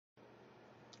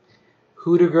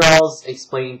Hooter Girls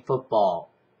explain football.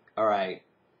 Alright,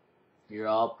 you're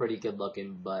all pretty good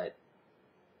looking, but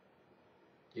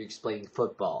you're explaining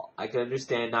football. I can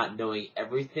understand not knowing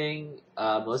everything.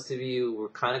 Most of you were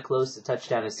kind of close to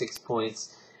touchdown at 6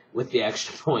 points with the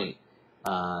extra point,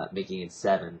 making it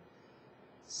 7.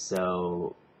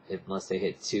 So, unless they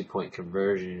hit 2-point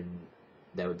conversion,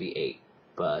 that would be 8.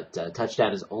 But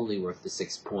touchdown is only worth the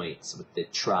 6 points with the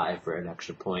try for an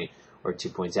extra point or 2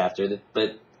 points after.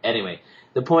 But anyway,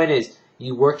 the point is,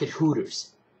 you work at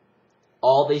Hooters.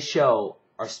 All they show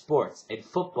are sports, and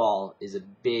football is a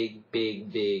big,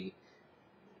 big, big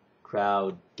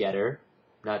crowd getter.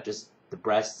 Not just the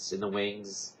breasts and the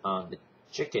wings on the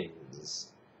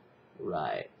chickens.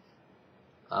 Right.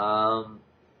 But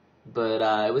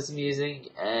it was amusing,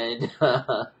 and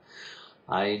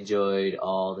I enjoyed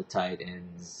all the tight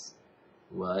ends.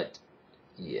 What?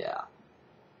 Yeah.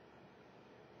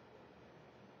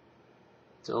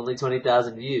 It's only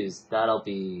 20,000 views. That'll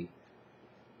be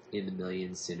in the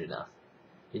millions soon enough.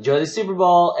 Enjoy the Super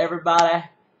Bowl, everybody.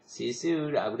 See you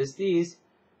soon. I'm gonna sneeze.